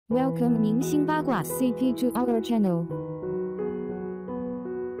Welcome 明星八卦 CP to our channel。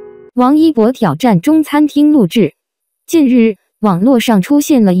王一博挑战中餐厅录制。近日，网络上出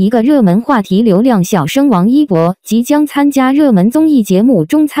现了一个热门话题：流量小生王一博即将参加热门综艺节目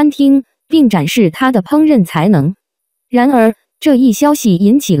中餐厅，并展示他的烹饪才能。然而，这一消息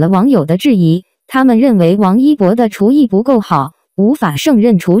引起了网友的质疑，他们认为王一博的厨艺不够好，无法胜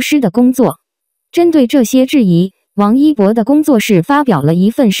任厨师的工作。针对这些质疑，王一博的工作室发表了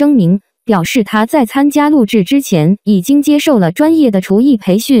一份声明，表示他在参加录制之前已经接受了专业的厨艺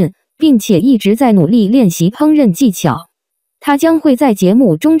培训，并且一直在努力练习烹饪技巧。他将会在节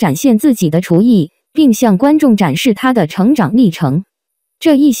目中展现自己的厨艺，并向观众展示他的成长历程。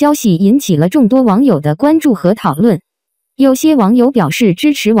这一消息引起了众多网友的关注和讨论。有些网友表示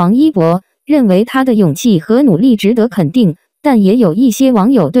支持王一博，认为他的勇气和努力值得肯定，但也有一些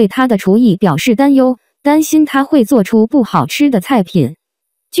网友对他的厨艺表示担忧，担心他会做出不好吃的菜品。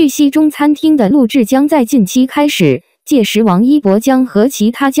据悉，中餐厅的录制将在近期开始，届时王一博将和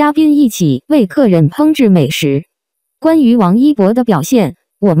其他嘉宾一起为客人烹制美食。关于王一博的表现，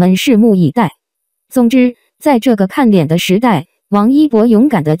我们拭目以待。总之，在这个看脸的时代，王一博勇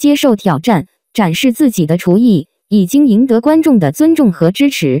敢地接受挑战，展示自己的厨艺，已经赢得观众的尊重和支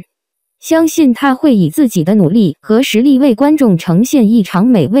持。相信他会以自己的努力和实力为观众呈现一场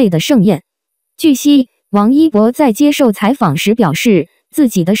美味的盛宴。据悉，王一博在接受采访时表示，自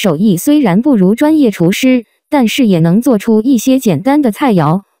己的手艺虽然不如专业厨师，但是也能做出一些简单的菜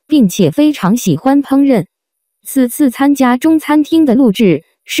肴，并且非常喜欢烹饪。此次参加中餐厅的录制，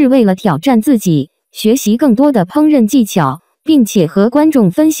是为了挑战自己，学习更多的烹饪技巧，并且和观众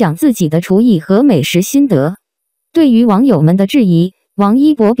分享自己的厨艺和美食心得。对于网友们的质疑，王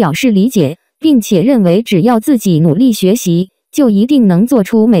一博表示理解，并且认为只要自己努力学习，就一定能做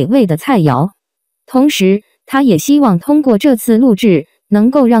出美味的菜肴。同时，他也希望通过这次录制，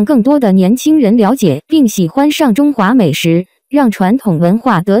能够让更多的年轻人了解并喜欢上中华美食，让传统文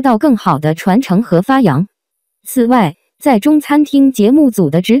化得到更好的传承和发扬。此外，在中餐厅节目组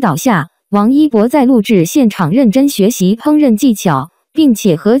的指导下，王一博在录制现场认真学习烹饪技巧，并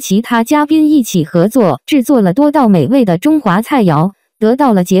且和其他嘉宾一起合作，制作了多道美味的中华菜肴，得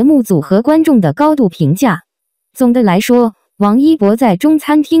到了节目组和观众的高度评价。总的来说，王一博在中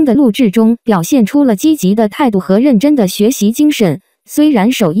餐厅的录制中表现出了积极的态度和认真的学习精神。虽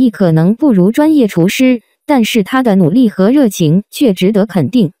然手艺可能不如专业厨师，但是他的努力和热情却值得肯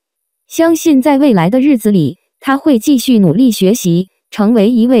定。相信在未来的日子里，他会继续努力学习，成为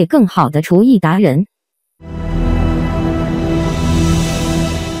一位更好的厨艺达人。